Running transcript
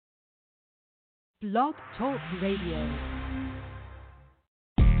Blog Talk Radio.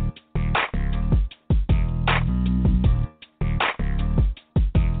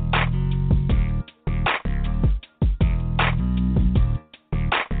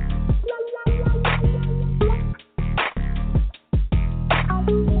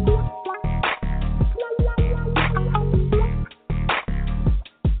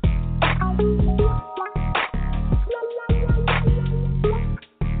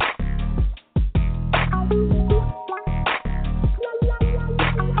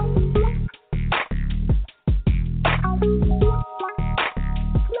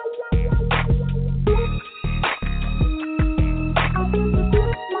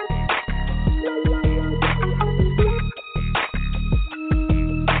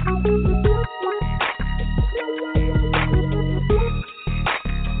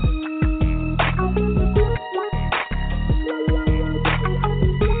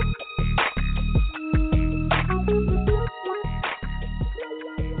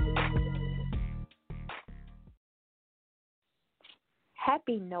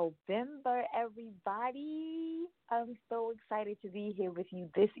 Happy November, everybody. I'm so excited to be here with you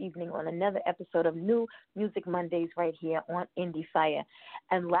this evening on another episode of New Music Mondays right here on Indie Fire.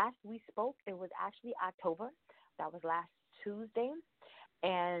 And last we spoke, it was actually October. That was last Tuesday.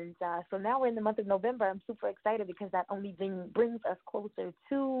 And so now we're in the month of November. I'm super excited because that only brings us closer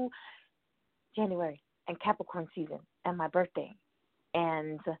to January and Capricorn season and my birthday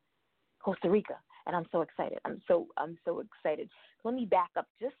and Costa Rica. And I'm so excited. I'm so excited. Let me back up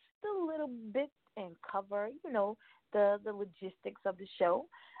just a little bit and cover, the logistics of the show.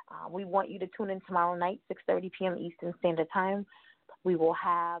 We want you to tune in tomorrow night, 6:30 p.m. Eastern Standard Time. We will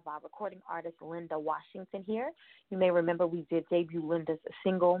have our recording artist, Linda Washington, here. You may remember we did debut Linda's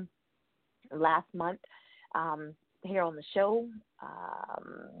single last month here on the show.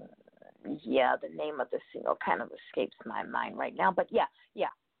 The name of the single kind of escapes my mind right now. But yeah.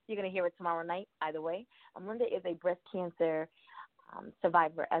 You're going to hear it tomorrow night, either way. Linda is a breast cancer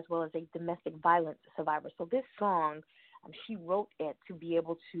survivor as well as a domestic violence survivor. So this song, she wrote it to be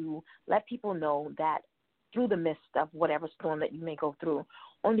able to let people know that through the midst of whatever storm that you may go through,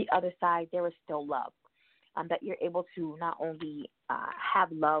 on the other side, there is still love. That you're able to not only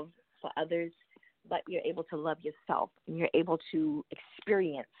have love for others, but you're able to love yourself, and you're able to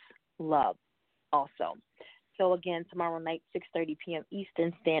experience love also. So, again, tomorrow night, 6:30 p.m.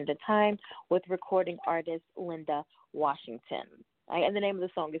 Eastern Standard Time with recording artist Linda Washington. Right? And the name of the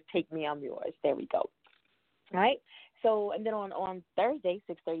song is Take Me, I'm Yours. There we go. All right? So, and then on Thursday,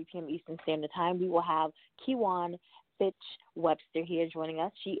 6:30 p.m. Eastern Standard Time, we will have Kiwan Fitch Webster here joining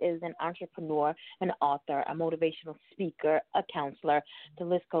us. She is an entrepreneur, an author, a motivational speaker, a counselor. The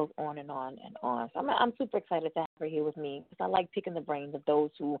list goes on and on and on. So I'm super excited to have her here with me because I like picking the brains of those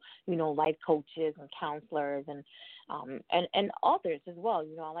who, life coaches and counselors and authors as well.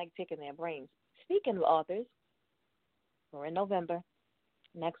 I like picking their brains. Speaking of authors, we're in November.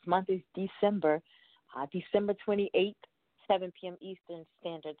 Next month is December, December 28th, 7 p.m. Eastern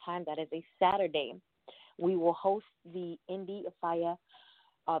Standard Time. That is a Saturday. We will host the Indie Fire,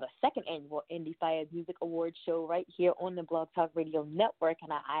 the second annual Indie Fire Music Awards show right here on the Blog Talk Radio Network.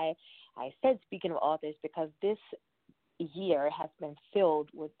 And I said speaking of authors because this year has been filled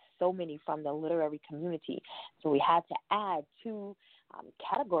with so many from the literary community. So we had to add two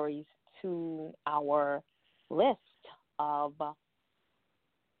categories to our list of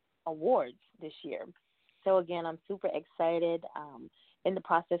awards this year. So, again, I'm super excited. In the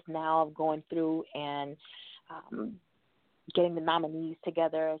process now of going through and getting the nominees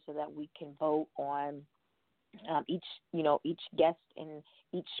together so that we can vote on each guest in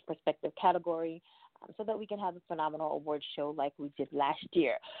each respective category so that we can have a phenomenal award show like we did last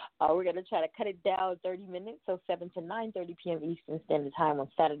year. We're going to try to cut it down 30 minutes, so 7 to 9:30 p.m. Eastern Standard Time on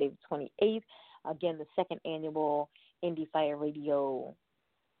Saturday the 28th. Again, the second annual Indie Fire Radio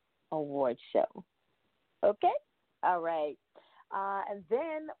Award show. Okay? All right. And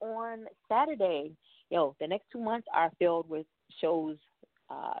then on Saturday, the next 2 months are filled with shows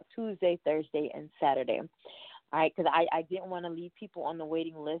Tuesday, Thursday, and Saturday. All right, because I didn't want to leave people on the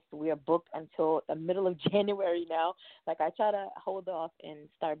waiting list. We are booked until the middle of January now. Like, I try to hold off and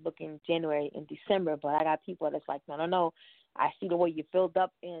start booking January and December, but I got people that's like, no. I see the way you filled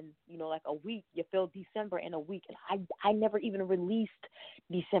up in, like a week. You filled December in a week. And I never even released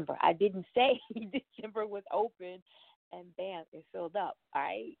December. I didn't say December was open. And bam, it filled up. All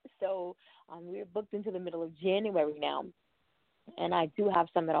right. So we're booked into the middle of January now. And I do have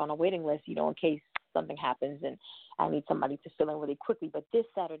some that are on a waiting list, in case something happens and I need somebody to fill in really quickly. But this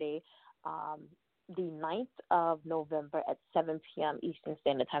Saturday, the 9th of November at 7 p.m. Eastern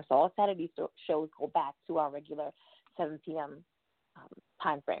Standard Time. So all Saturday shows go back to our regular 7 p.m.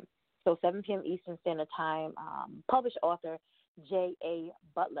 Time frame. So 7 p.m. Eastern Standard Time. Published author J.A.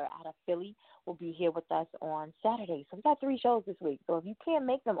 Butler out of Philly will be here with us on Saturday. So we got 3 shows this week. So if you can't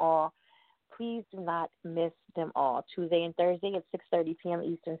make them all, please do not miss them all. Tuesday and Thursday at 6:30 p.m.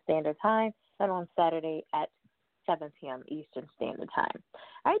 Eastern Standard Time, and on Saturday at 7 p.m. Eastern Standard Time.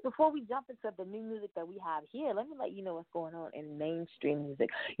 All right, before we jump into the new music that we have here, let me let you know what's going on in mainstream music.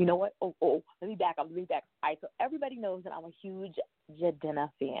 You know what? Let me back up. All right, so everybody knows that I'm a huge Jidenna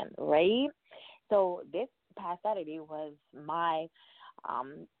fan, right? So this past Saturday was my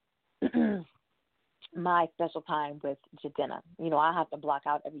my special time with Jidenna. You know, I have to block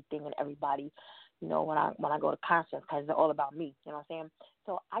out everything and everybody, you know, when I go to concerts because they're all about me. You know what I'm saying?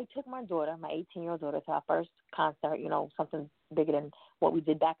 So I took my daughter, my 18-year-old daughter, to our first concert. You know, something bigger than what we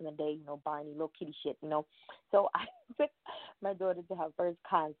did back in the day. You know, Barney, little kitty shit. You know, so I took my daughter to her first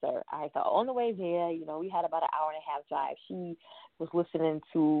concert. I thought on the way there, you know, we had about an hour and a half drive. She was listening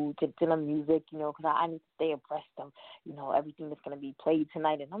to Jidenna music, you know, because I need to stay abreast of, you know, everything that's going to be played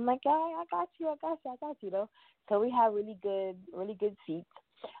tonight. And I'm like, I got you, you know. So we had really good seats.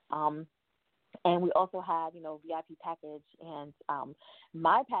 And we also had, you know, VIP package, and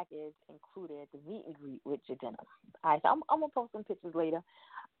my package included the meet and greet with Jidenna. All right, so I'm gonna post some pictures later,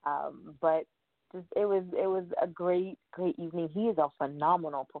 but it was a great evening. He is a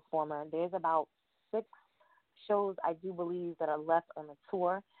phenomenal performer. There's about 6 shows, I do believe, that are left on the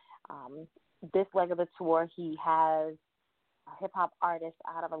tour. This leg of the tour, he has a hip hop artist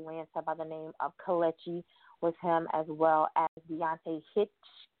out of Atlanta by the name of Kelechi with him, as well as Deontay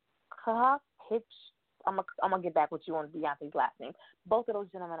Hitchcock. I'm gonna get back with you on Deontay's last name. Both of those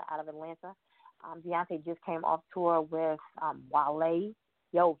gentlemen are out of Atlanta. Deontay just came off tour with Wale.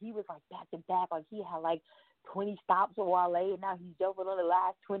 Yo, he was like back to back. Like he had like 20 stops with Wale, and now he's jumping on the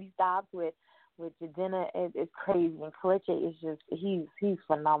last 20 stops with Jidenna. It's crazy. And Kelechi is just he's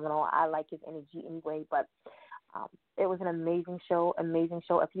phenomenal. I like his energy anyway. But it was an amazing show.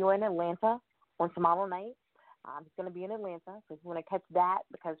 If you're in Atlanta on tomorrow night, it's going to be in Atlanta. So if you want to catch that,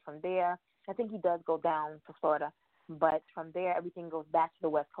 because from there, I think he does go down to Florida, but from there, everything goes back to the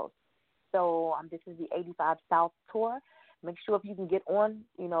West Coast. So this is the 85 South tour. Make sure if you can get on,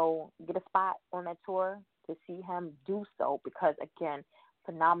 you know, get a spot on that tour to see him, do so, because, again,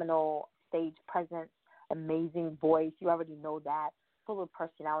 phenomenal stage presence, amazing voice. You already know that. Full of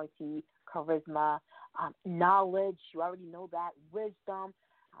personality, charisma, knowledge. You already know that. Wisdom.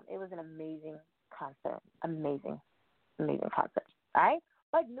 It was an amazing concert. Amazing concert. All right?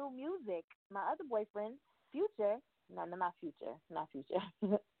 But new music, my other boyfriend, Future, not Future,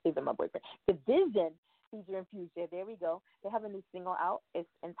 even my boyfriend, The Vision, featuring Future, there we go. They have a new single out. It's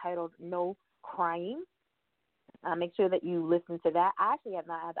entitled No Crying. Make sure that you listen to that. I actually have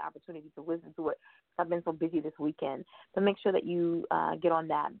not had the opportunity to listen to it because I've been so busy this weekend. But make sure that you get on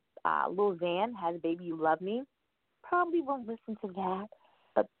that. Lil Xan has Baby You Love Me. Probably won't listen to that.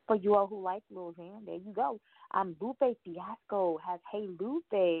 But for you all who like Lil Xan, there you go. Lupe Fiasco has Hey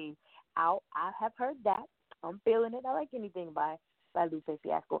Lupe out. I have heard that. I'm feeling it. I like anything by Lupe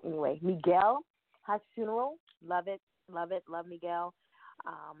Fiasco anyway. Miguel has Funeral. Love it. Love Miguel.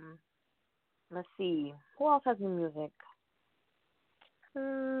 Let's see. Who else has new music?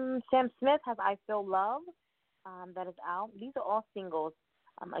 Sam Smith has I Feel Love. That is out. These are all singles.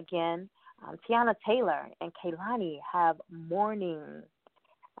 Again, Tiana Taylor and Kehlani have Morning.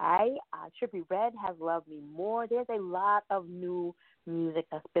 Right? Trippie Redd has Love Me More. There's a lot of new music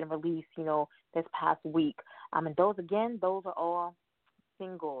that's been released, you know, this past week. And those are all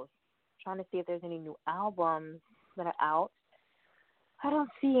singles. Trying to see if there's any new albums that are out. I don't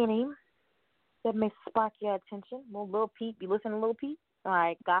see any that may spark your attention. Well, Lil Peep, you listen to Lil Peep? All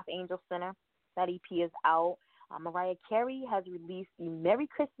right, Goth Angel Center. That EP is out. Mariah Carey has released the Merry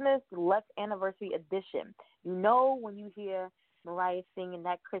Christmas Deluxe Anniversary Edition. You know when you hear Mariah singing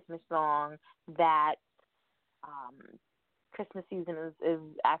that Christmas song that Christmas season is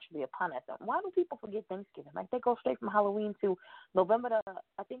actually upon us. Why do people forget Thanksgiving? Like, they go straight from Halloween to November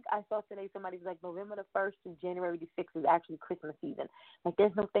I think I saw today somebody's like November the 1st to January the 6th is actually Christmas season. Like,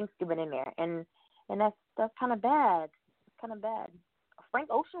 there's no Thanksgiving in there. And that's kind of bad. It's kind of bad. Frank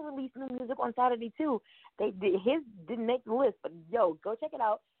Ocean released new music on Saturday, too. His didn't make the list, but, yo, go check it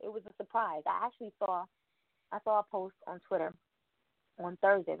out. It was a surprise. I saw a post on Twitter on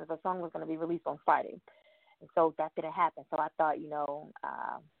Thursday that the song was going to be released on Friday. And so that didn't happen. So I thought,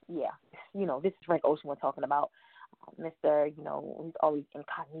 this is Frank Ocean we're talking about. Mr., he's always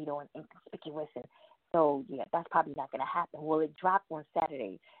incognito and inconspicuous and So yeah, that's probably not gonna happen. Well, it dropped on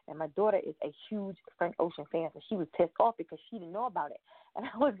Saturday, and my daughter is a huge Frank Ocean fan, so she was pissed off because she didn't know about it. And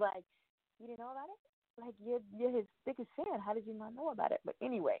I was like, "You didn't know about it? Like you're his biggest fan. How did you not know about it?" But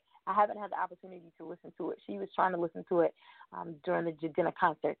anyway, I haven't had the opportunity to listen to it. She was trying to listen to it during the Jadena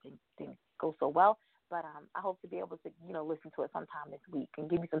concert. Didn't go so well. But I hope to be able to, listen to it sometime this week and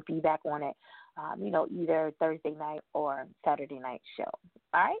give you some feedback on it, either Thursday night or Saturday night show.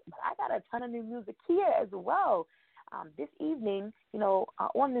 All right? But I got a ton of new music here as well. This evening,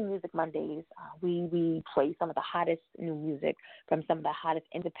 on New Music Mondays, we play some of the hottest new music from some of the hottest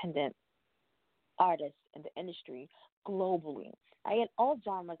independent artists in the industry globally. Right? And all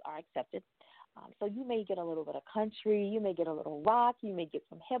genres are accepted. So you may get a little bit of country, you may get a little rock, you may get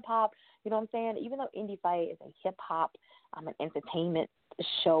some hip hop. You know what I'm saying? Even though Indie Fire is a hip hop, an entertainment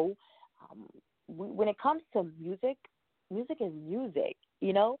show, when it comes to music, music is music,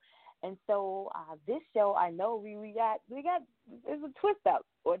 And so this show, I know we got there's a twist up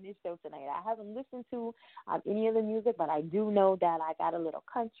on this show tonight. I haven't listened to any of the music, but I do know that I got a little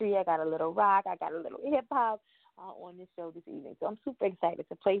country, I got a little rock, I got a little hip hop on this show this evening. So I'm super excited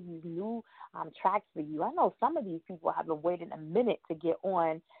to play these new tracks for you. I know some of these people have been waiting a minute to get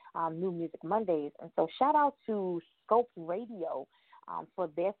on New Music Mondays. And so shout out to Scope Radio for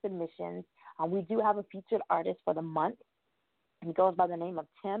their submissions. We do have a featured artist for the month. He goes by the name of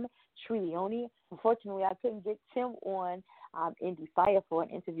Tim Triglione. Unfortunately, I couldn't get Tim on Indie Fire for an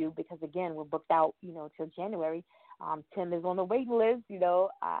interview because, again, we're booked out, till January. Tim is on the waiting list.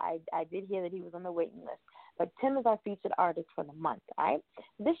 I did hear that he was on the waiting list. But Tim is our featured artist for the month, all right?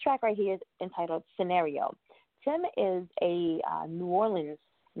 This track right here is entitled Scenario. Tim is a New Orleans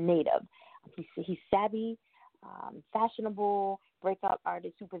native. He's savvy, fashionable breakout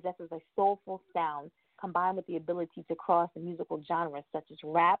artist who possesses a soulful sound combined with the ability to cross the musical genres such as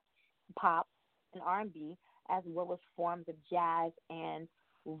rap, pop, and R&B, as well as forms of jazz and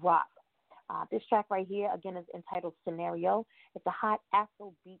rock. This track right here, again, is entitled Scenario. It's a hot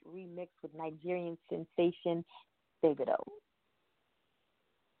Afrobeat remix with Nigerian sensation Davido.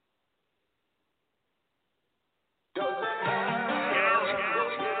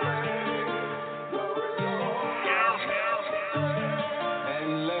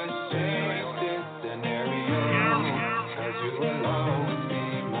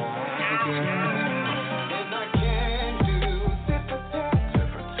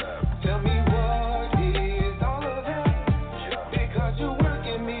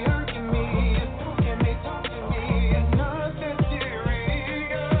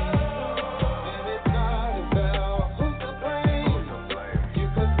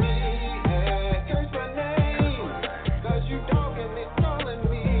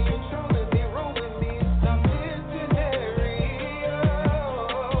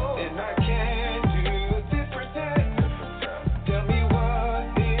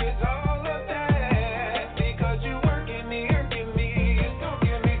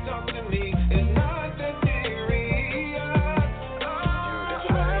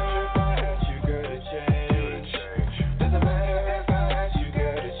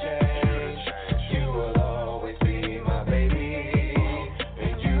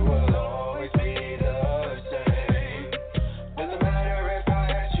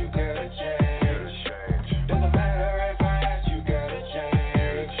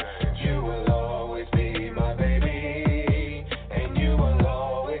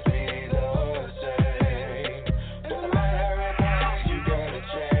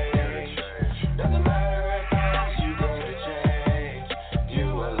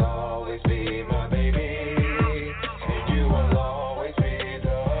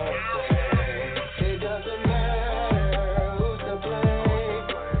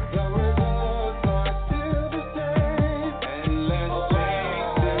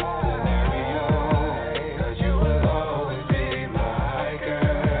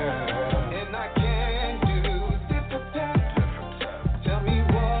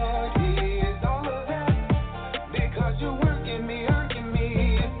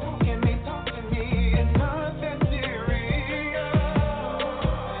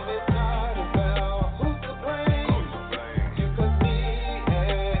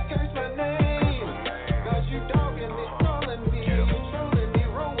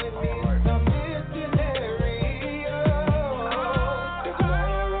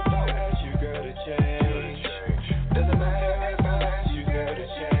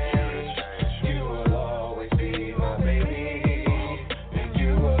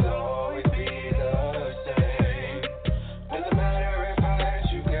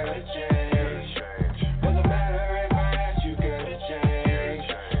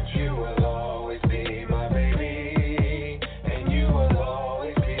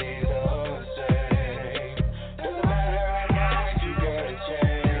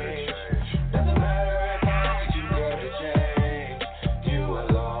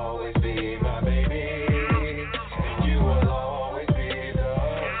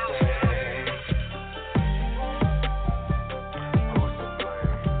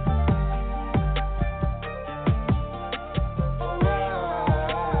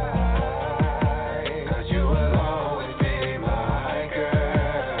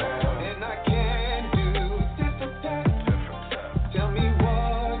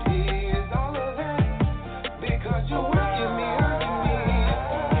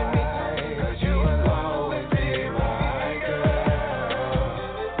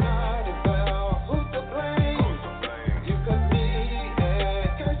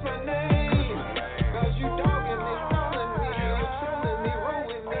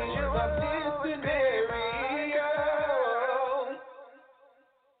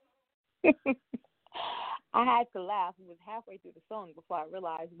 I had to laugh. It was halfway through the song before I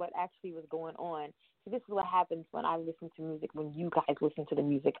realized what actually was going on. So this is what happens when I listen to music. When you guys listen to the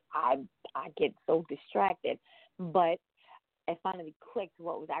music, I get so distracted. But I finally clicked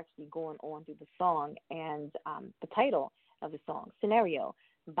what was actually going on through the song, and the title of the song, Scenario,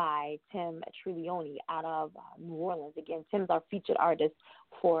 by Tim Trilioni out of New Orleans. Again, Tim's our featured artist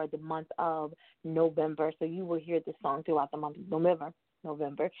for the month of November, so you will hear this song throughout the month of November,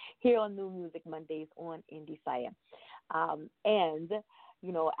 here on New Music Mondays on Indie Fire. And,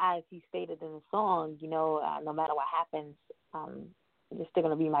 you know, as he stated in the song, you know, no matter what happens, you're still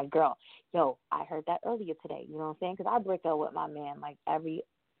going to be my girl. Yo, I heard that earlier today, you know what I'm saying? Because I break up with my man like every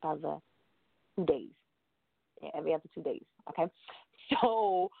other 2 days. Yeah, every other 2 days, okay?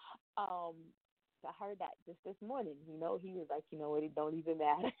 So I heard that just this morning, you know. He was like, you know what, it don't even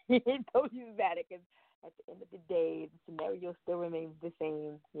matter. It don't even matter because at the end of the day, the scenario still remains the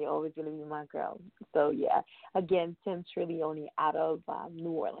same. You're always going to be my girl. So, yeah, again, Tim Trilioni out of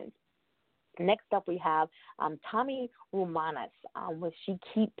New Orleans. Next up, we have Tommy Romanas with She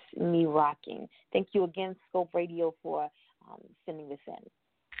Keeps Me Rocking. Thank you again, Scope Radio, for sending this in.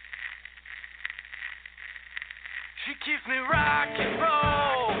 She keeps me rock and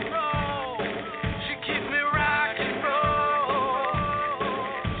roll, roll. She keeps me rock and roll.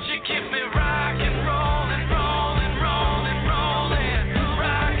 She keeps me rock and roll and roll and roll and rollin'.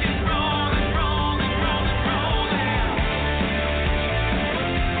 Rock and roll and roll and roll and rollin'.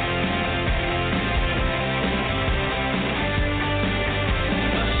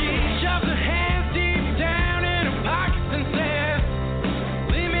 She shoves her hands deep down in her pockets and says,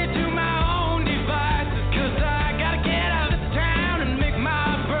 leave me to my own devices, 'cause I gotta get out of town and make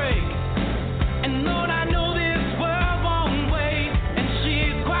my break. And Lord, I know this world won't wait. And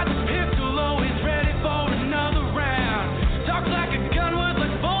she's quite the pistol, always ready for another round. Talks like a gun with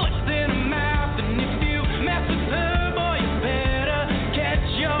like bullets in her mouth. And if you mess with her, boy, you better catch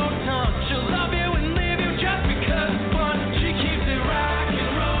your tongue. She'll love you and leave you just because it's fun. She keeps it rock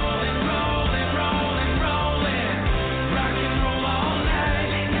and roll and roll and roll and rollin'. Rock and roll all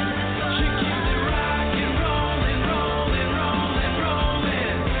night. She keeps it rock and roll and roll and roll and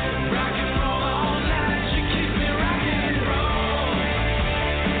rollin'. Rock and roll all night. She keeps me rock and roll.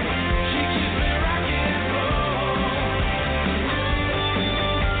 She keeps me rock and roll.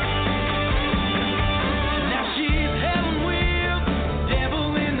 Now she's Helen Wheels,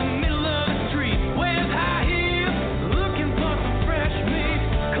 devil in the middle of the street. Wears high heels, looking for some fresh meat.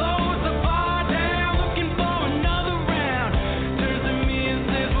 Close the bar down, looking for another round. Turns to me and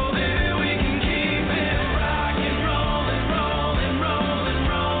says, well, baby, we can keep it rock and roll and roll and roll and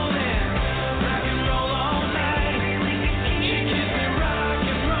rollin'. Rock and roll all night. She keeps me rock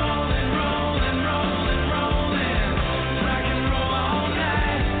and roll and roll and roll and rollin'. Rock and roll all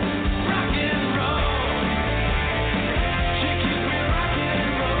night. Rock and roll. She keeps me rock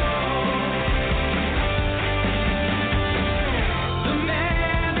and roll. The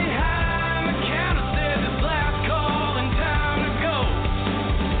man behind the counter said this last call and time to go.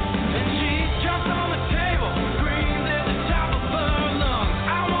 And she jumps on the table, screams at the top of her lungs,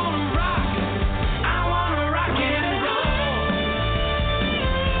 I wanna rock and roll.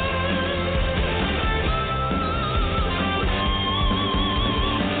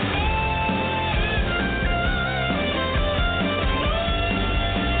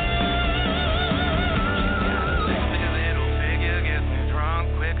 Sexy little figure gets me drunk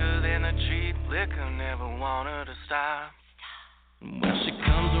quicker than a cheap liquor. Never want her to stop. When she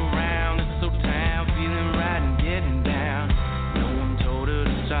comes around, it's so time, feeling right and getting down. No one told her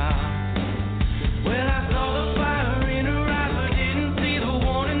to stop. Well, I saw the fire in her eyes, but didn't see the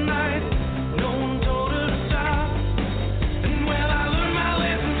warning lights. No one told her to stop. And well, I learned my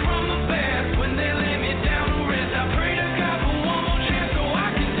lesson from the best. When they lay me down to rest, I pray to God for one more chance so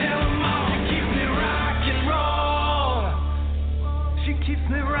I can tell them all. She keeps me rock and roll. She keeps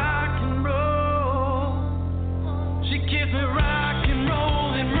me rock and roll. She keeps me rock and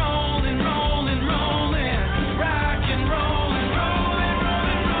roll and roll and roll and rollin'. Rock and roll and roll and roll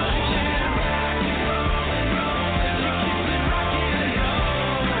and rollin'. Rock and roll and roll and she keeps me rockin' and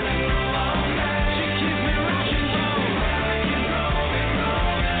roll all night. She keeps me rockin' and roll. Rock and roll and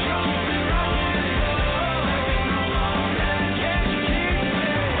roll and roll and rollin'. Rock and roll all night. Yeah, she keeps me.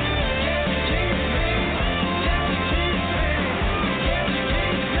 Yeah, she keeps me. Yeah, she keeps me. Yeah, she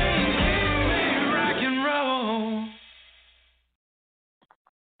keeps me rock and roll.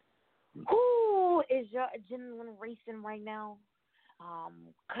 Who is your adrenaline racing right now?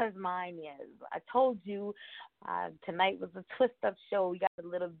 'Cause mine is. I told you tonight was a twist-up show. We got a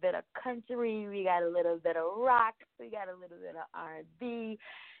little bit of country, we got a little bit of rock, we got a little bit of R&B.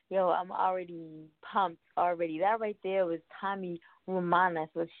 Yo, I'm already pumped already. That right there was Tommy Romana,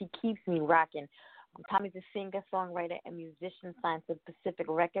 so she keeps me rocking. Tommy's a singer, songwriter, and musician signed to Pacific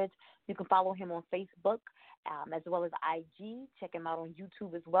Records. You can follow him on Facebook as well as IG. Check him out on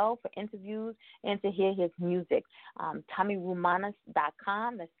YouTube as well for interviews and to hear his music.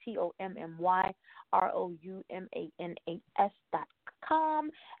 TommyRumanas.com. That's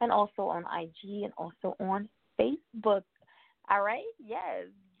TommyRumanas.com. And also on IG and also on Facebook. All right? Yes.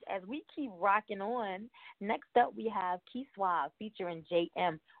 As we keep rocking on, next up we have Key Suave featuring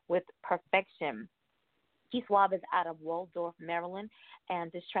JM with Perfection. Key Suave is out of Waldorf, Maryland,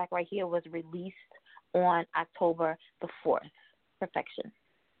 and this track right here was released on October the 4th. Perfection.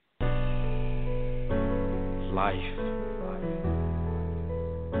 Life.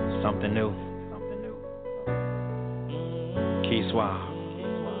 Something new. Key Suave.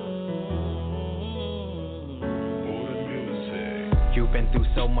 You've been through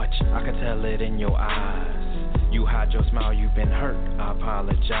so much, I can tell it in your eyes. You hide your smile, you've been hurt, I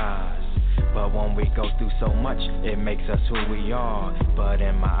apologize. But when we go through so much, it makes us who we are. But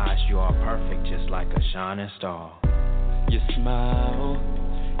in my eyes, you are perfect, just like a shining star. Your smile,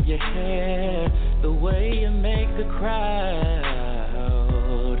 your hair, the way you make the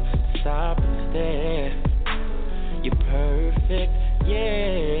crowd stop and stare. You're perfect,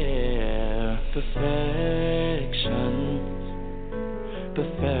 yeah. Perfection.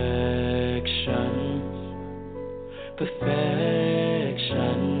 Perfection,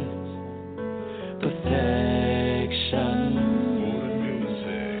 perfection, perfection.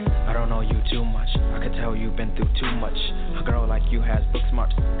 I don't know you too much, I can tell you've been through too much. A girl like you has book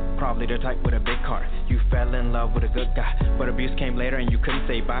smarts, probably the type with a big car. You fell in love with a good guy, but abuse came later and you couldn't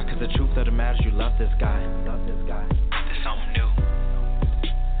say bye. Cause the truth of the matter is you love this guy. There's something new.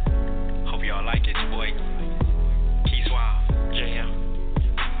 Hope y'all like it, boy. Key Suave, JM.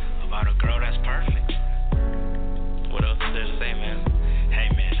 About a girl that's perfect. What else is there to say, man? Hey,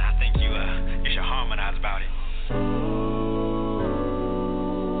 man, I think you should harmonize about it.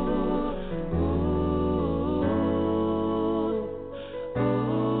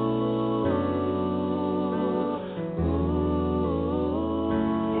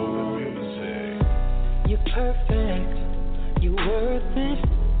 You're perfect. You're worth it.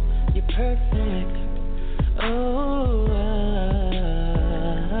 You're perfect. Oh.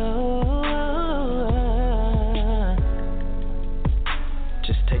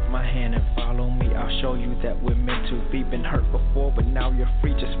 Show you that we're meant to be. Been hurt before, but now you're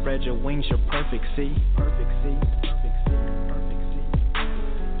free. Just spread your wings, you're perfect, see? Perfect, see? Perfect, see? Perfect, see?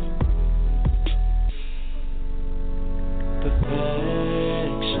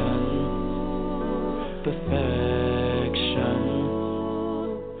 Perfection. Perfection.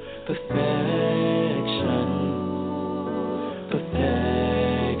 Perfection.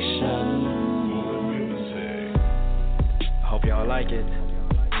 Perfection. I hope y'all like it.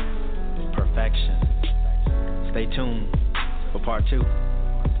 Perfection. Stay tuned for part 2.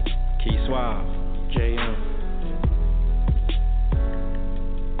 Key Suave, JM.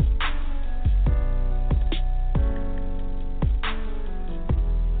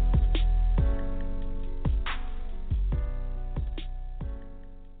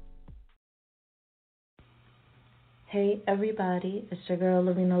 Hey everybody, it's your girl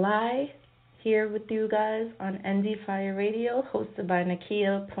Lavina Lai, here with you guys on ND Fire Radio, hosted by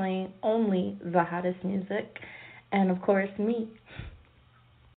Nakia, playing only the hottest music, and of course me.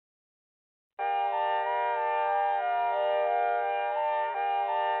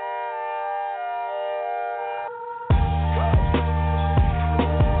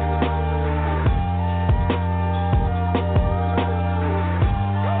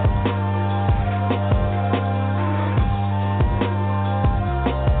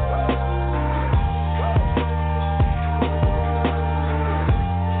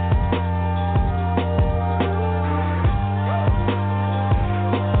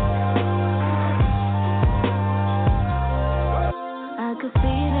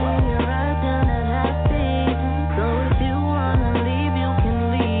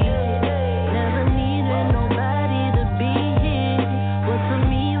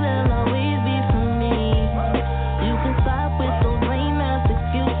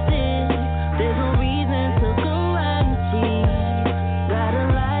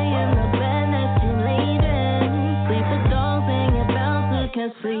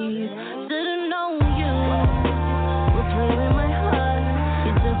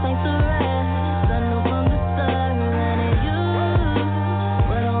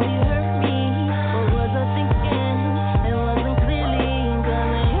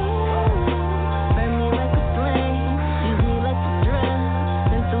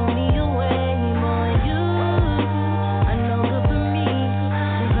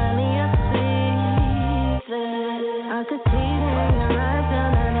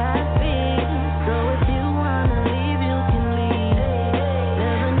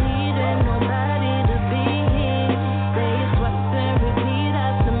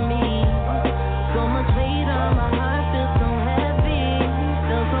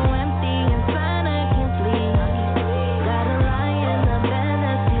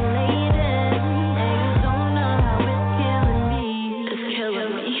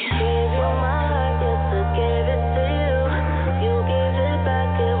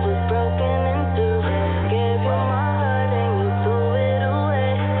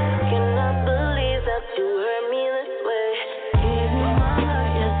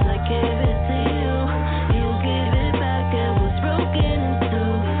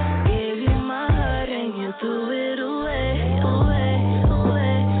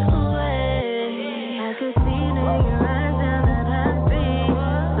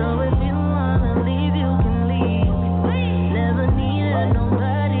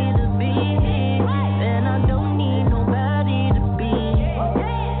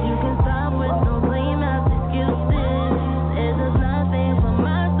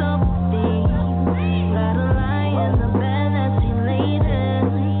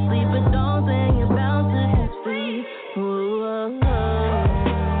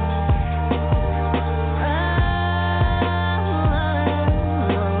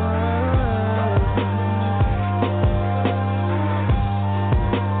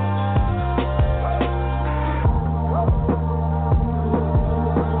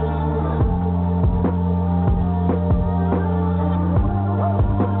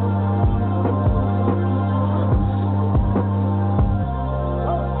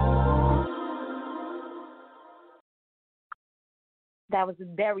 That was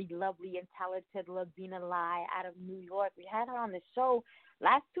very lovely and talented Lavina Lai out of New York. We had her on the show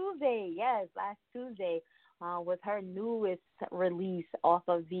last Tuesday. Yes, last Tuesday with her newest release off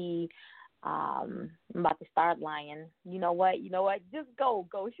of the I'm about to start lying. You know what? Just go.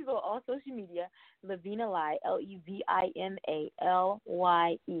 She's on all social media. Lavina Lai, LeVinaLye.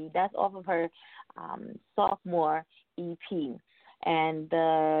 That's off of her sophomore EP. And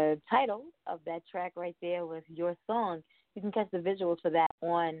the title of that track right there was Your Song. You can catch the visuals for that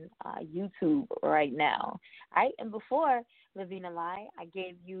on YouTube right now. All right, and before Lavina Lai, I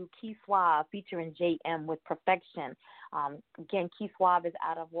gave you Key Suave featuring JM with Perfection. Again, Key Suave is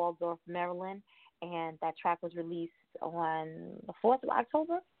out of Waldorf, Maryland, and that track was released on the 4th of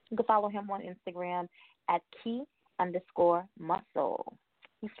October. You can follow him on Instagram at key_muscle.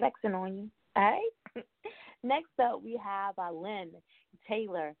 He's flexing on you. All right. Next up, we have Lynn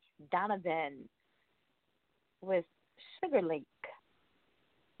Taylor Donovan with Sugar Lake.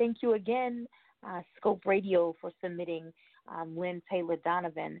 Thank you again, Scope Radio, for submitting Lynn Taylor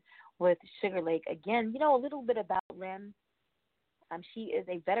Donovan with Sugar Lake. Again, a little bit about Lynn. She is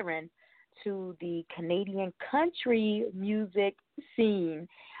a veteran to the Canadian country music scene.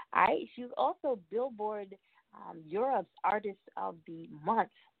 All right. She was also Billboard Europe's Artist of the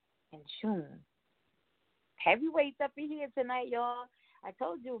Month in June. Heavyweights up in here tonight, y'all. I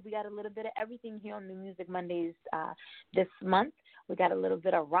told you we got a little bit of everything here on New Music Mondays this month. We got a little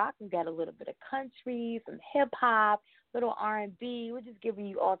bit of rock, we got a little bit of country, some hip hop, little R&B. We're just giving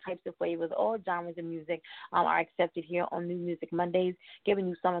you all types of flavors. All genres of music are accepted here on New Music Mondays, giving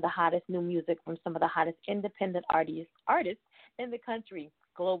you some of the hottest new music from some of the hottest independent artists in the country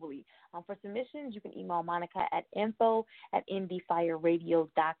globally. For submissions, you can email Monica at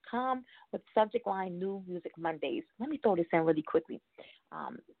info@indiefireradio.com with subject line New Music Mondays. Let me throw this in really quickly.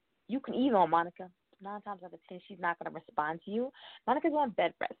 You can email Monica. 9 times out of 10, she's not going to respond to you. Monica's on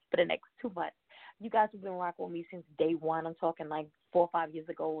bed rest for the next 2 months. You guys have been rocking with me since day one. I'm talking like 4 or 5 years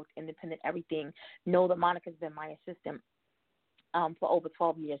ago with independent everything. Know that Monica's been my assistant for over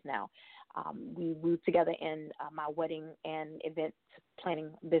 12 years now. We moved together in my wedding and event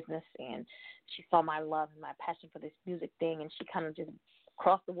planning business, and she saw my love and my passion for this music thing, and she kind of just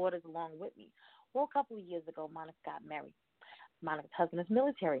crossed the waters along with me. Well, a couple of years ago, Monica got married. Monica's husband is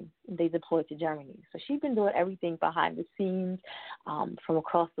military. They deployed to Germany. So she's been doing everything behind the scenes from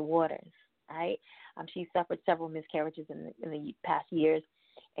across the waters, right? She suffered several miscarriages in the past years.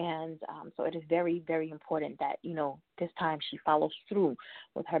 And so it is very, very important that, this time she follows through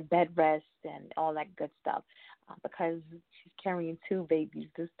with her bed rest and all that good stuff because she's carrying 2 babies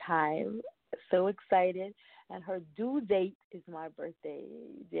this time. So excited. And her due date is my birthday,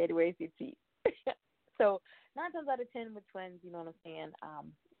 January 15th. So 9 times out of 10 with twins, you know what I'm saying,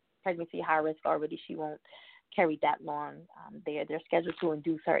 pregnancy high risk already. She won't carry that long. They're scheduled to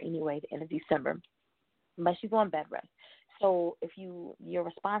induce her anyway at the end of December. But she's on bed rest. So if your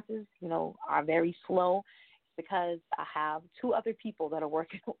responses, are very slow, it's because I have 2 other people that are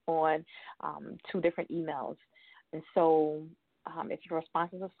working on 2 different emails. And so if your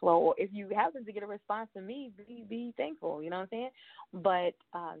responses are slow, or if you happen to get a response from me, be thankful, you know what I'm saying? But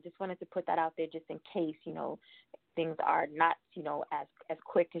just wanted to put that out there just in case, things are not, as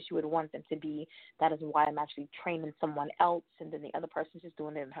quick as you would want them to be. That is why I'm actually training someone else, and then the other person's just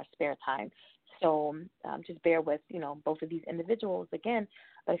doing it in her spare time. So just bear with, both of these individuals again.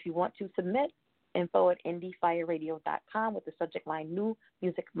 But if you want to submit, info@indiefireradio.com with the subject line New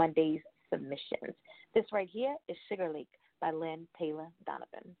Music Mondays submissions. This right here is Sugar Lake by Lynn Taylor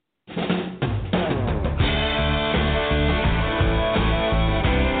Donovan.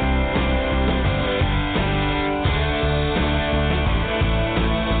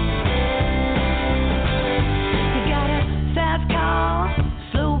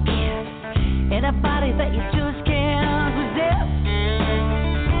 In a body that you just can't resist.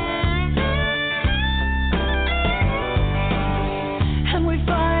 And we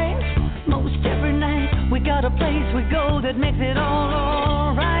find most every night we got a place we go that makes it all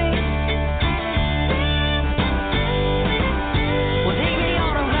alright. Well, take me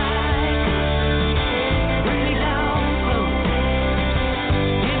on a ride, bring me down close.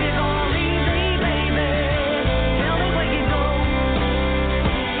 If you're gonna leave me, baby, tell me where you go.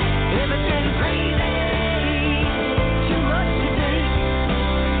 If it's getting crazy, too much to take,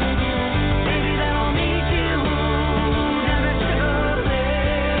 baby, then I'll meet you down at Sugar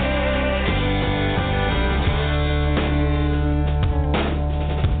Lake.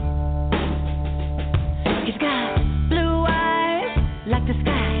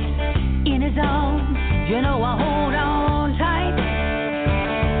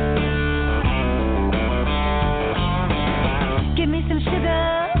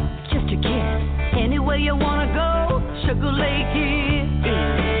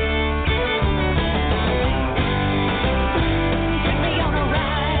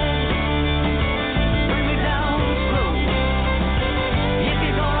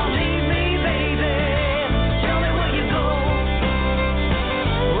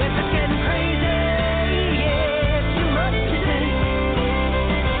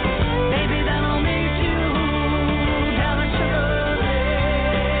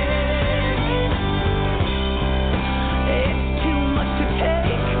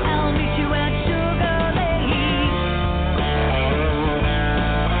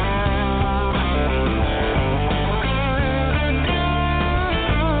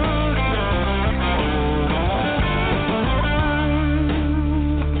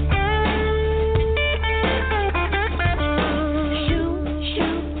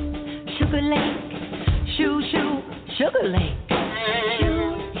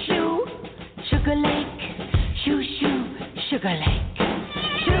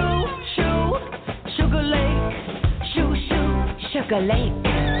 Sugar Lake.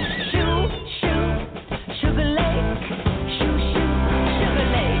 Shoot, shoot, Sugar Lake. Shoot, shoot, Sugar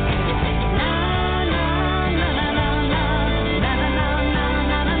Lake. Na na na na na na na na na na na na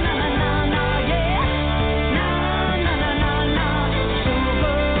na na na yeah. Na na na na na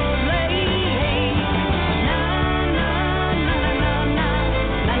Sugar Lake. Na na na na na na na na na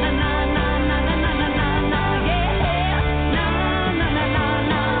na na na na na yeah. Na na na na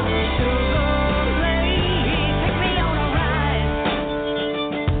na Sugar Lake. Take me on a ride.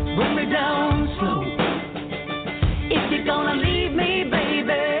 Bring me down slow. If you're gonna leave me,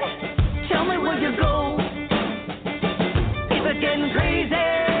 baby, tell me where you go. If it's getting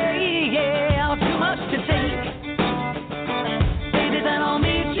crazy, yeah, too much to take, baby, then I'll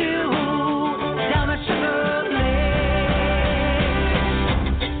meet you down at Sugar Lake.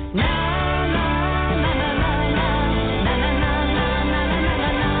 Na na na na na na na na na na na na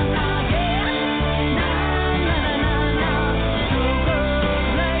na na yeah. Na na na na na Sugar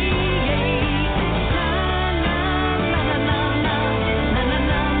Lake. Na na na na na na na na na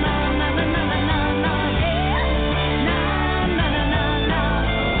na na na na na yeah. Na na na na na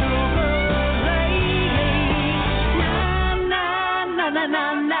Sugar Lake. Na na na na na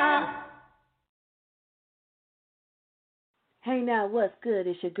na. Hey now, what's good?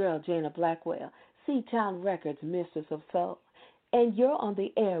 It's your girl, Jana Blackwell, C-Town Records, Mistress of Soul, and you're on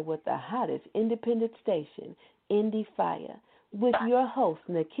the air with the hottest independent station, Indie Fire, with your host,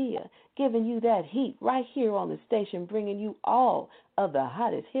 Nakia, giving you that heat right here on the station, bringing you all of the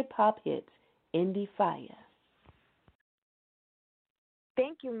hottest hip-hop hits, Indie Fire.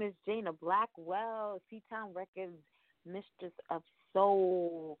 Thank you, Miss Jana Blackwell, C-Town Records, Mistress of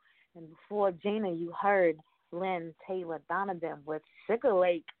Soul. And before Jana, you heard Lynn Taylor Donovan with Sugar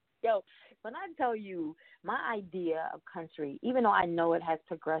Lake. Yo, when I tell you my idea of country, even though I know it has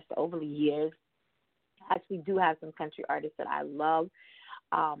progressed over the years, I actually do have some country artists that I love,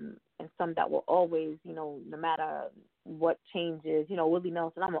 and some that will always, no matter what changes, Willie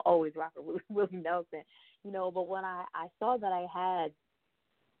Nelson, I'm going to always rock with Willie Nelson, but when I saw that I had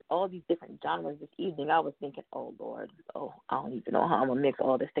all these different genres this evening, I was thinking, oh, Lord, I don't even know how I'm going to mix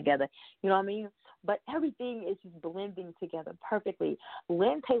all this together. You know what I mean? But everything is just blending together perfectly.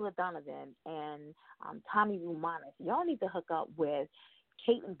 Lynn Taylor Donovan and Tommy Rumanis, y'all need to hook up with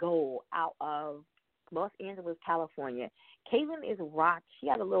Caitlin Gold out of Los Angeles, California. Caitlin is rock. She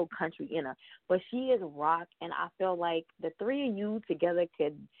got a little country in her, but she is rock, and I feel like the three of you together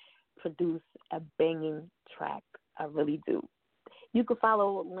could produce a banging track. I really do. You can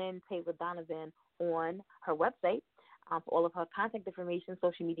follow Lynn Taylor Donovan on her website for all of her contact information,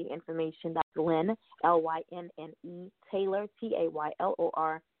 social media information. That's Lynn, Lynnne, Taylor,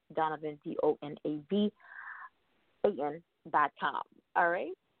 Taylor, Donovan, DONAVAN.com. All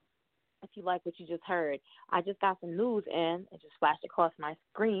right? If you like what you just heard, I just got some news in. It just flashed across my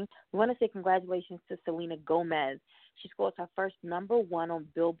screen. We want to say congratulations to Selena Gomez. She scored her first #1 on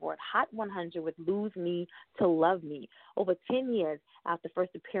Billboard Hot 100 with Lose Me to Love Me. Over 10 years after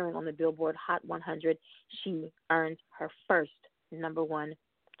first appearing on the Billboard Hot 100, she earned her first #1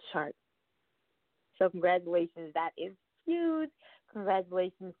 chart. So congratulations. That is huge.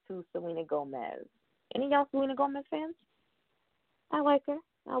 Congratulations to Selena Gomez. Any of y'all Selena Gomez fans? I like her.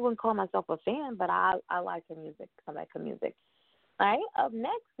 I wouldn't call myself a fan, but I like her music. I like her music. All right, up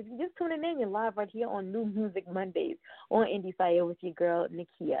next, if you're just tuning in, you're live right here on New Music Mondays on Indie Fire with your girl,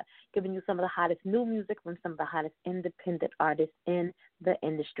 Nakia, giving you some of the hottest new music from some of the hottest independent artists in the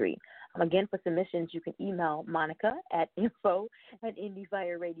industry. Again, for submissions, you can email Monica at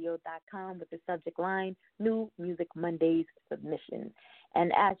info@indiefireradio.com with the subject line, New Music Mondays submissions.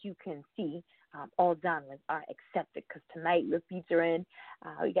 And as you can see, all genres are accepted because tonight we're featuring,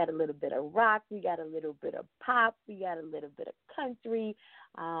 we got a little bit of rock, we got a little bit of pop, we got a little bit of country,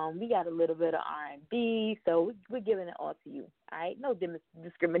 we got a little bit of R&B, so we're giving it all to you, all right? No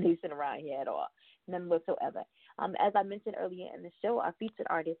discrimination around here at all, none whatsoever. As I mentioned earlier in the show, our featured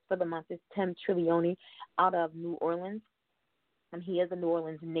artist for the month is Tim Trilione out of New Orleans. He is a New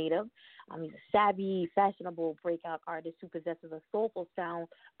Orleans native. He's a savvy, fashionable breakout artist who possesses a soulful sound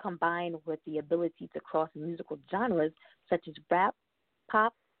combined with the ability to cross musical genres such as rap,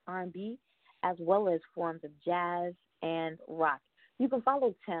 pop, R&B, as well as forms of jazz and rock. You can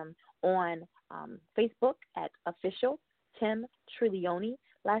follow Tim on Facebook at official Tim Trilione.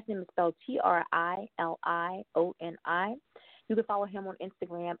 Last name is spelled Trilioni. You can follow him on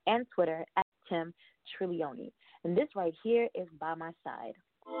Instagram and Twitter at Tim Trilione. And this right here is By My Side.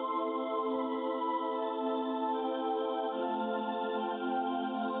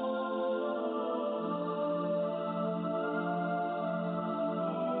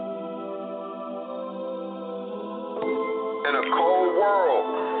 In a cold world,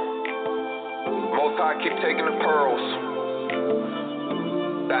 Most High keep taking the pearls.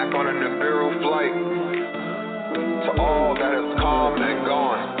 Back on a Nibiru flight. To all that has come and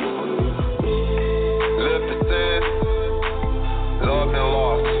gone. Lived to sin, loved and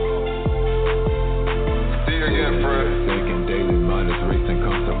lost. See you again, Fred. Taking daily, mind is racing,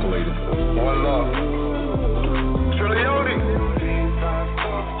 contemplating. One love. Trillioni.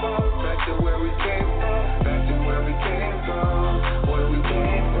 Back to where we came from. Back to where we came from. Where we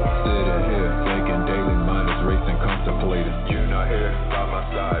came from. Sitting here, thinking daily, mind is racing, contemplating. You're not here by my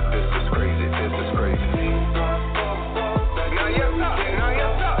side. This is crazy. This is crazy. Now you're stuck. Now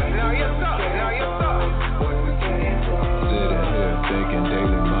you're stuck. Now you're stuck. Now you're stuck. Sitting here, thinking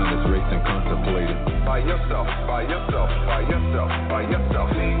daily, mind is racing, contemplating. By yourself. By yourself. By yourself. By yourself.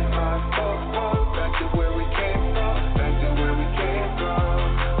 Back to where we came from. Back to where we came from.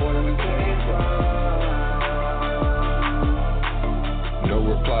 Where we came from. No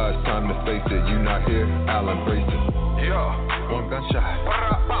replies, time to face it. You not here, I'll embrace it. Yeah. One gunshot.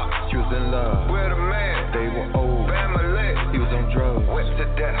 She was in love. Where the man? They were old. Family. He was on drugs. Wet to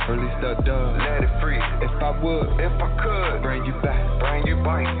death. Released the dove. Let it free. If I would, If I could. bring you back. Bring you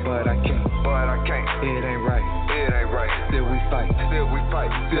back. But I can't. But I can't. It ain't right. It ain't right. Still we fight. Still we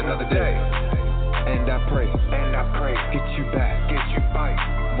fight. See another day. And I pray. And I pray. Get you back. Get you back.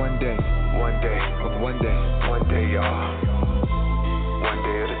 One day. One day. One day. One day, y'all. One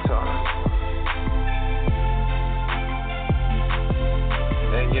day at a time.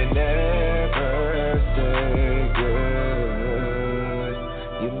 And you never say good.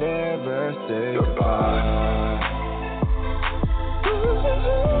 You never say goodbye.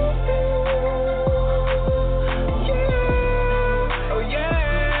 Oh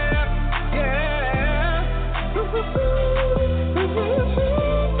yeah,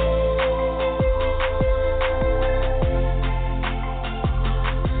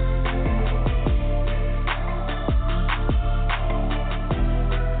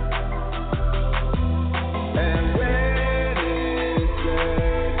 And when it's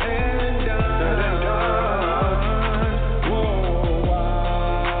said and done, whoa,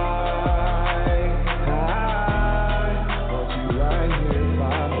 I want you right here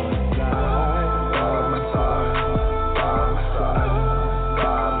by my side, by my side, by my side,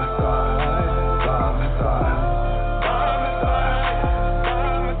 by my side, by my side, by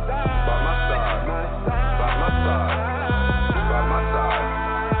my side, by my side, by my side, by my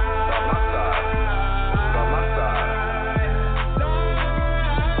side, by my side.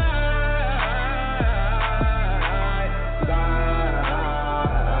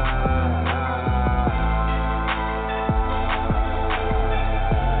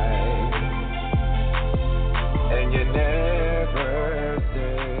 And you never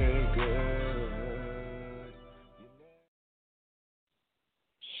say good.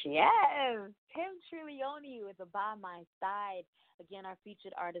 Yes, Tim Trillioni with the By My Side. Again, our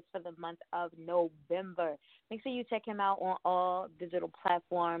featured artist for the month of November. Make sure you check him out on all digital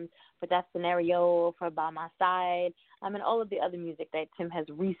platforms for that scenario, for By My Side, and all of the other music that Tim has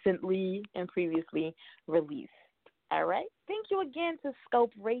recently and previously released. All right. Thank you again to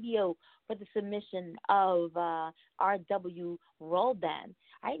Scope Radio for the submission of RW Roldan.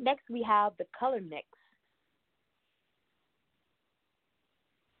 All right. Next, we have the Color Mix.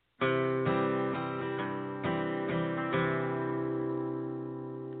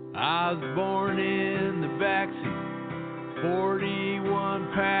 I was born in the backseat, 41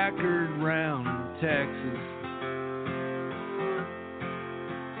 Packard round Texas,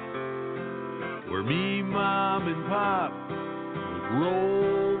 where me, mom, and pop would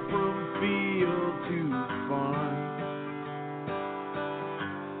roll from field to farm.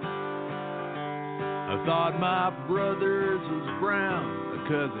 I thought my brothers was brown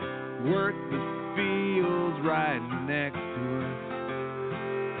because they worked the fields right next to us.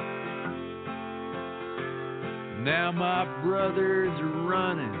 Now my brothers are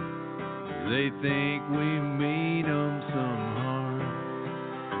running, they think we mean them some harm.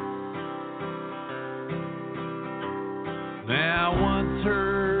 Now I once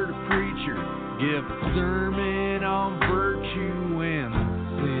heard a preacher give a sermon on virtue and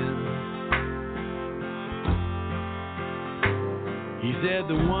sin. He said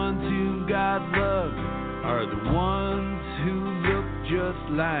the ones whom God loves are the ones who look just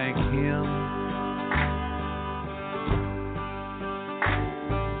like Him.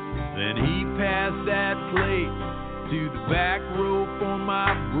 Then he passed that plate to the back row for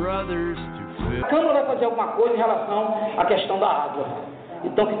my brothers to fill. A Câmara vai fazer alguma coisa em relação à questão da água.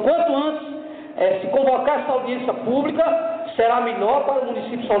 Então, que quanto antes se convocar essa audiência pública, será melhor para o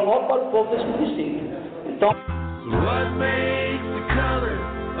município sonoro, para o povo desse município. Então... What makes the color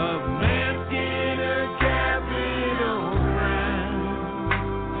of man's skin a capital crime?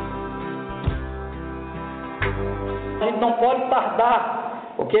 A gente não pode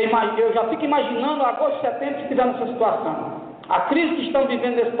tardar, porque eu já fico imaginando agosto, setembro, se estiver nessa situação. A crise que estamos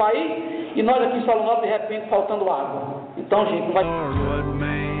vivendo nesse país e nós aqui em Salonópolis, de repente, faltando água. Então, gente, não vai... What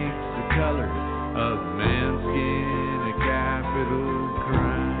makes the color of man's skin a capital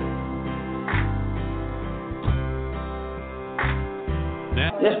crime?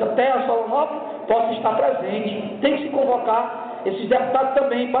 Nesta terra, Salonópolis, possa estar presente. Tem que se convocar esses deputados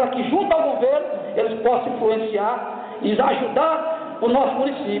também, para que, junto ao governo, eles possam influenciar e ajudar o nosso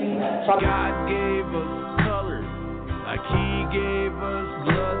município. Sabe? God gave us color like He gave us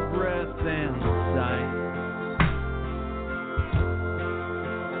blood, breath, and sight.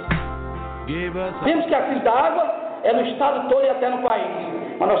 Gave us Sabemos que a crise da água é no estado todo e até no país.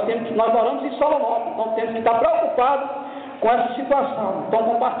 Mas nós moramos em Salonópolis, então temos que estar preocupados com essa situação. Então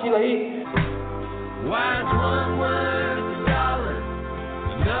compartilha aí. Why's one worth a dollar,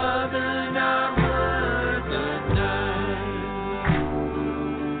 another not worth a dime?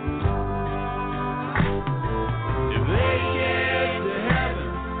 If they get to heaven,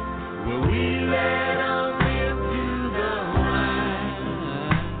 will we let them into the line?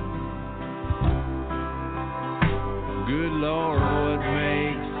 Good Lord, what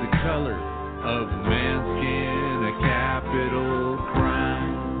makes the color of man's skin a capital crime?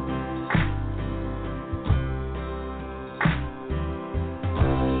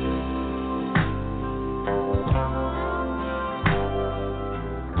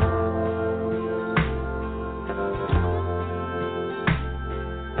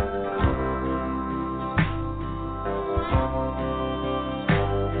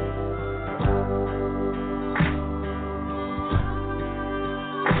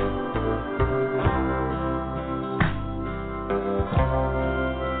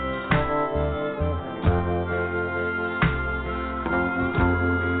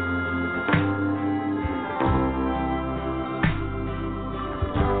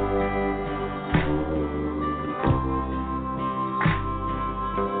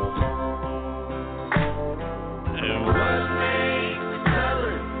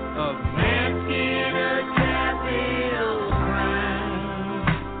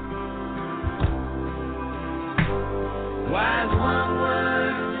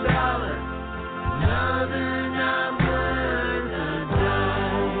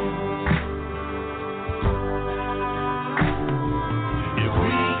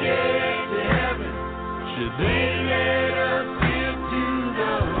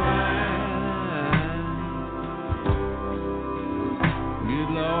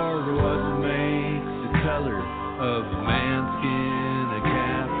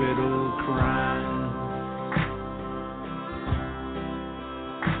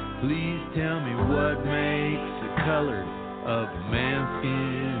 Please tell me what makes the color of man's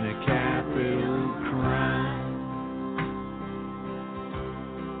skin a capital crime.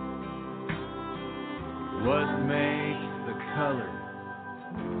 What makes the color?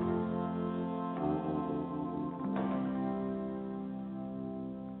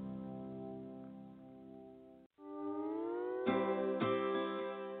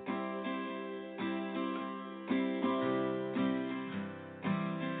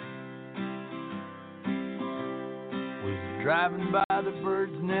 Driving by the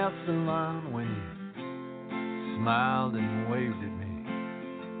bird's nest alone when you smiled and waved at me.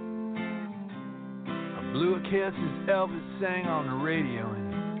 I blew a kiss as Elvis sang on the radio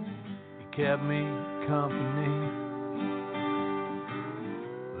and you kept me company.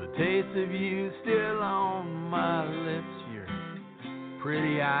 The taste of you still on my lips, your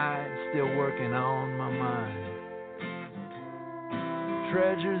pretty eyes still working on my mind.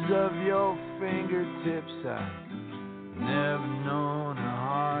 Treasures of your fingertips, I've never known a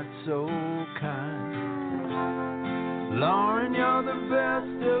heart so kind. Lauren, you're the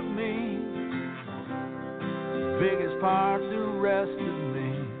best of me, the biggest part the rest of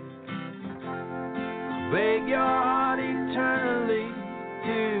me. Beg your heart eternally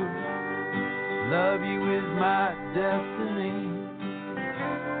to love you is my destiny.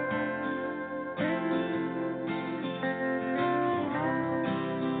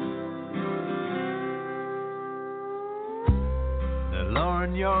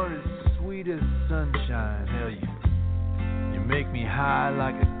 Lauren, you're as sweet as sunshine. Hell, you make me high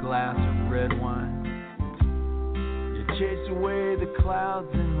like a glass of red wine. You chase away the clouds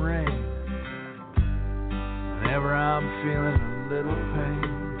and rain whenever I'm feeling a little pain.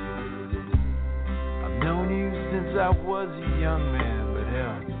 I've known you since I was a young man, but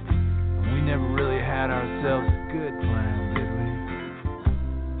hell, we never really had our ourselves a good plan, did we?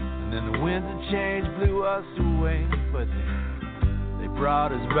 And then the winds of change blew us away, but they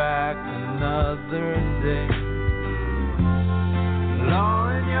brought us back another day.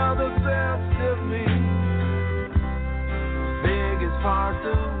 Lauren, you're the best of me, biggest part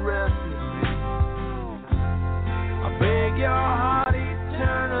the rest of me. I beg your heart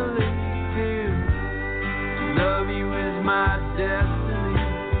eternally, dear. To love you is my destiny.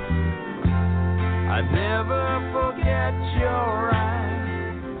 I'd never forget your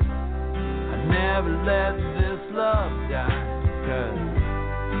eyes. I'd never let this love die. 'Cause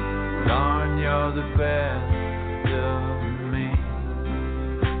Lauren, you're the best of me.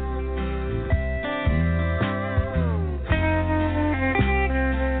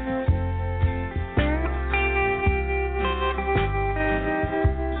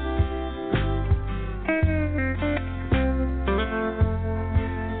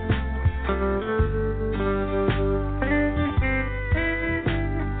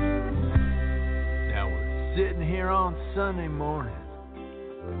 On Sunday morning,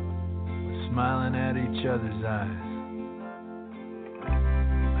 we're smiling at each other's eyes.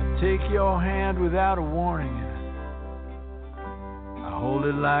 I take your hand without a warning, and I hold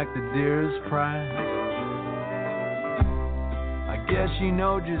it like the dearest prize. I guess you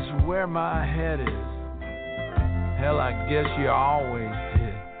know just where my head is. Hell, I guess you always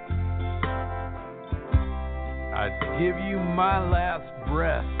did. I'd give you my last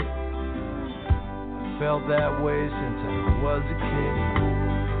breath. Felt that way since I was a kid.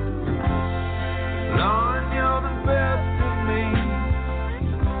 Lauren, you're the best of me,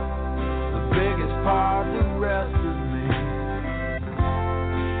 the biggest part, the rest of me.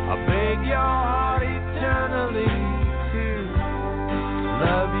 I beg your heart eternally to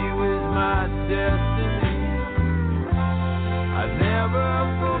love you is my destiny. I'd never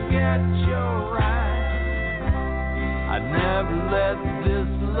forget your eyes. I'd never let this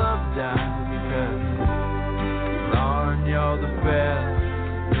love die. 'Cause Lauren, you're the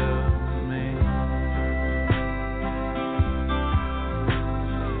best of me.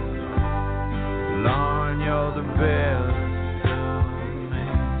 Lauren, you're the best of me.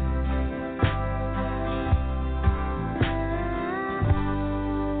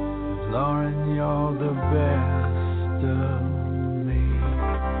 Lauren, you're the best of me.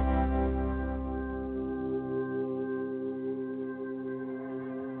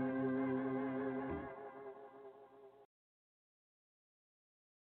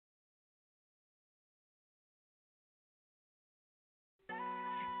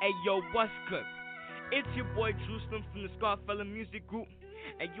 Hey yo, what's good? It's your boy Jerusalem from the Scarfella Music Group,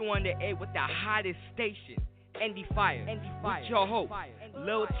 and you on the air with the hottest station, Indie Fire, with your host,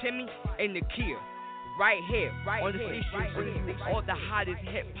 Lil Timmy and Nakia, right here on the station bringing you all the hottest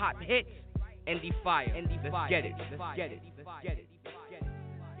hip hop hits. Indie Fire, let's get it.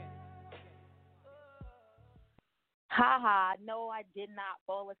 Haha, no, I did not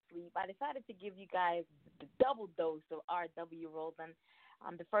fall asleep. I decided to give you guys the double dose of R.W. Roldan.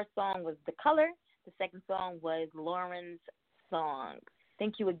 The first song was The Color. The second song was Lauren's Song.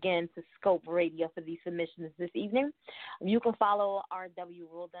 Thank you again to Scope Radio for these submissions this evening. You can follow R.W.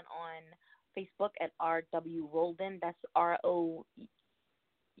 Roldan on Facebook at R.W. Roldan. That's R-O-U?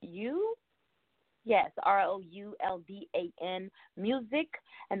 Yes, R-O-U-L-D-A-N Music.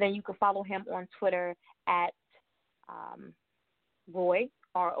 And then you can follow him on Twitter at Roy,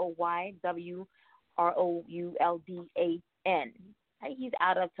 R-O-Y-W-R-O-U-L-D-A-N. He's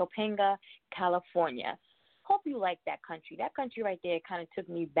out of Topanga, California. Hope you like that country. That country right there kind of took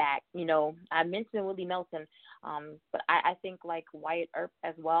me back. You know, I mentioned Willie Nelson, but I think like Wyatt Earp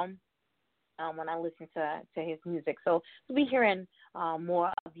as well when I listen to his music. So we'll be hearing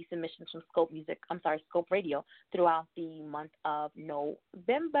more of these submissions from Scope Radio throughout the month of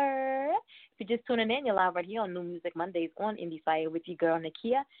November. If you're just tuning in, you're live right here on New Music Mondays on Indie Fire with your girl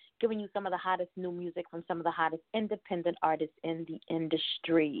Nakia, giving you some of the hottest new music from some of the hottest independent artists in the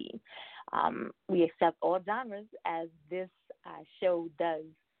industry. We accept all genres, as this show does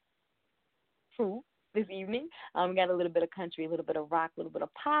prove this evening. We got a little bit of country, a little bit of rock, a little bit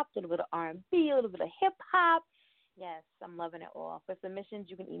of pop, a little bit of R&B, a little bit of hip-hop. Yes, I'm loving it all. For submissions,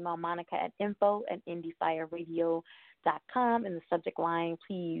 you can email Monica at info@indiefireradio.com. In the subject line,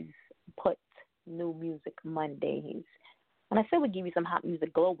 please put New Music Mondays. And I said we'd give you some hot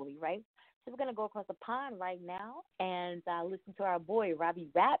music globally, right? So we're going to go across the pond right now and listen to our boy, Robbie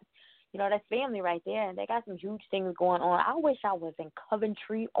Raps. You know, that's family right there, and they got some huge things going on. I wish I was in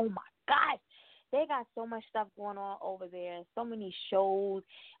Coventry. Oh, my gosh. They got so much stuff going on over there, so many shows,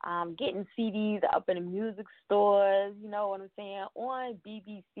 getting CDs up in the music stores, you know what I'm saying, on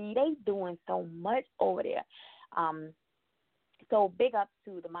BBC. They doing so much over there. So big ups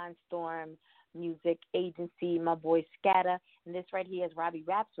to the Mindstorm Music Agency, my boy Scatter. And this right here is Robbie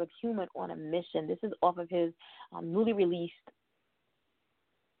Raps with Human on a Mission. This is off of his newly released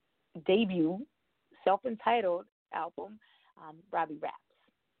debut, self-entitled album, Robbie Raps.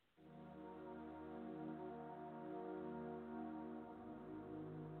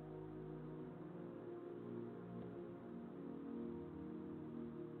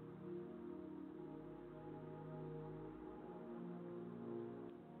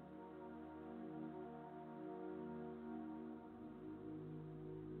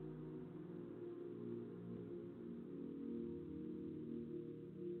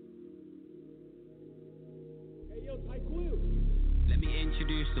 Let me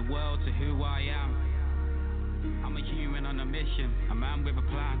introduce the world to who I am. I'm a human on a mission, a man with a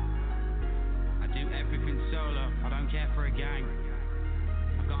plan. I do everything solo, I don't care for a gang.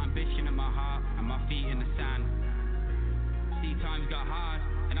 I've got ambition in my heart and my feet in the sand. See, times got hard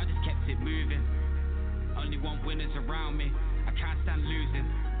and I just kept it moving. Only want winners around me, I can't stand losing.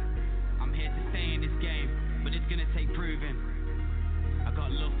 I'm here to stay in this game, but it's gonna take proving. I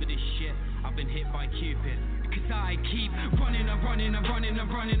got love for this shit, I've been hit by Cupid. Cause I keep running and running and running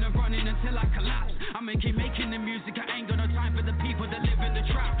and running and running until I collapse. I'm making the music, I ain't got no time for the people that live in the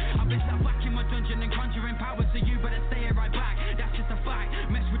trap. I've been sat back in my dungeon and conjuring powers, so you better stay right back. That's just a fact,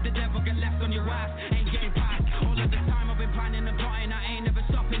 mess with the devil, get left on your ass, ain't getting past. All of the time I've been planning and plotting, I ain't never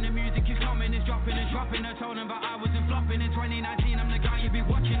stopping. The music is coming, it's dropping and dropping. I told them that I wasn't flopping. In 2019 I'm the guy you be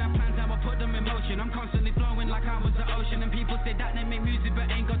watching, I plans how I put them in motion. I'm constantly flowing like I was the ocean. And people say that they make music but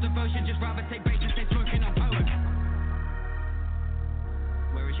ain't got devotion, just rather take bait and stay smoking on poet.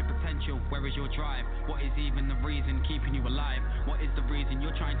 Where is your potential? Where is your drive? What is even the reason keeping you alive? What is the reason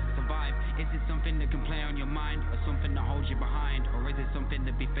you're trying to survive? Is it something that can play on your mind, or something that holds you behind, or is it something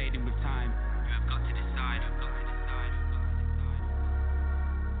that be fading with time? You have got to decide.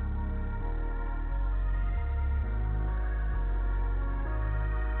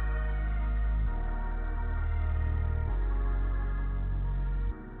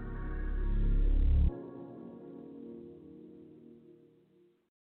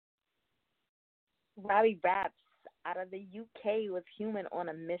 Robbie Raps out of the UK with Human on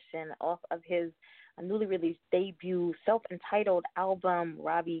a Mission off of his newly released debut self-entitled album,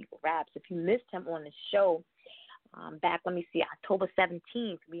 Robbie Raps. If you missed him on the show back, let me see, October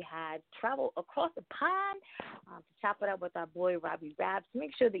 17th, we had Travel Across the Pond to chop it up with our boy Robbie Raps.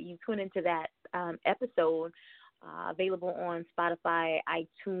 Make sure that you tune into that episode, available on Spotify,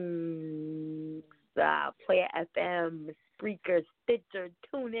 iTunes, Player FM, Spreaker, Stitcher,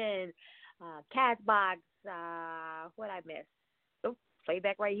 TuneIn, Castbox, what I missed? Oh,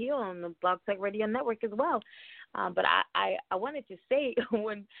 playback right here on the Blog Talk Radio Network as well. But I wanted to say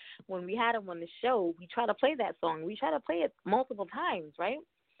when we had him on the show, we try to play that song. We try to play it multiple times, right?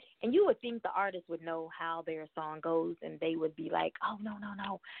 And you would think the artist would know how their song goes, and they would be like, oh, no,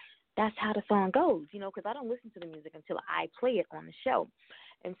 that's how the song goes, you know, because I don't listen to the music until I play it on the show.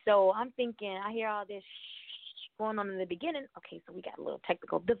 And so I'm thinking, I hear all this going on in the beginning. Okay, so we got a little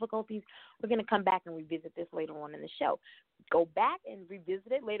technical difficulties. We're going to come back and revisit this later on in the show. Go back and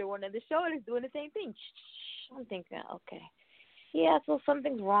revisit it later on in the show, and it's doing the same thing. I'm thinking, okay, yeah, so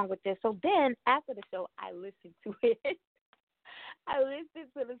something's wrong with this. So then after the show, I listened to it. I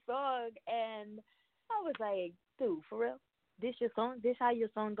listened to the song, and I was like, dude, for real? This your song? This how your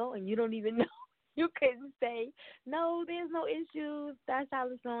song go? And you don't even know? You couldn't say, no, there's no issues. That's how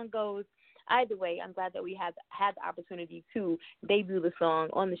the song goes. Either way, I'm glad that we had the opportunity to debut the song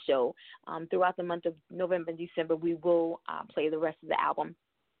on the show. Throughout the month of November and December, we will play the rest of the album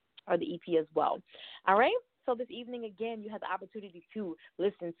or the EP as well. All right? So this evening, again, you have the opportunity to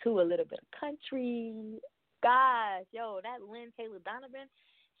listen to a little bit of country. Gosh, yo, that Lynn Taylor Donovan,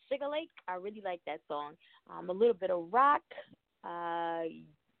 Sugar Lake, I really like that song. A little bit of rock.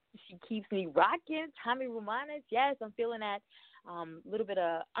 She Keeps Me Rocking. Tommy Romanes, yes, I'm feeling that. A little bit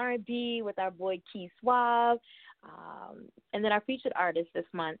of R&B with our boy Keith Suave. And then our featured artist this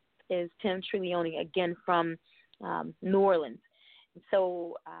month is Tim Trilione, again from New Orleans.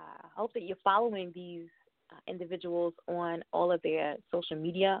 So I hope that you're following these individuals on all of their social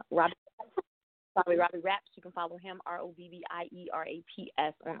media. Robbie Raps, you can follow him,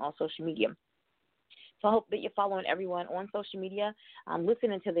 ROBBIERAPS, on all social media. So I hope that you're following everyone on social media,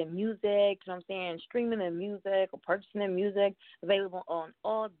 listening to their music, you know what I'm saying, streaming their music or purchasing their music, available on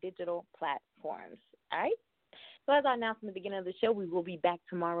all digital platforms. All right? So as I announced in the beginning of the show, we will be back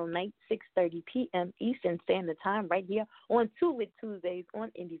tomorrow night, 6:30 p.m. Eastern Standard Time, right here on Two with Tuesdays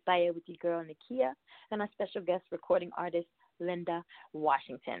on Indie Fire with your girl Nakia and our special guest recording artist Linda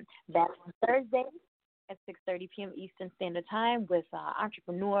Washington. Back on Thursday at 6:30 p.m. Eastern Standard Time with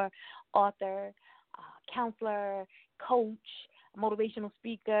entrepreneur, author, counselor, coach, motivational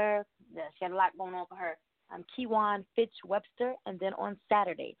speaker. She had a lot going on for her. Kiwan Fitch Webster, and then on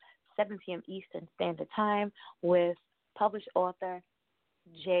Saturday, 7 p.m. Eastern Standard Time with published author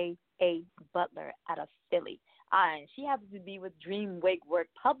J.A. Butler out of Philly. And she happens to be with Dream Wake Work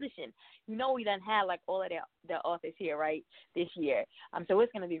Publishing. You know we done had like all of their authors here, right, this year. So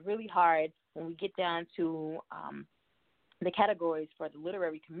it's going to be really hard when we get down to the categories for the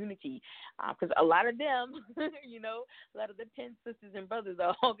literary community, because a lot of them, a lot of the Penn sisters and brothers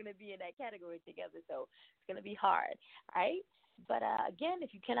are all going to be in that category together, so it's going to be hard, all right? But, again,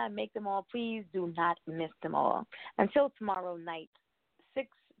 if you cannot make them all, please do not miss them all. Until tomorrow night,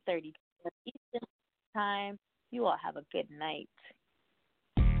 6:30 Eastern Time, you all have a good night.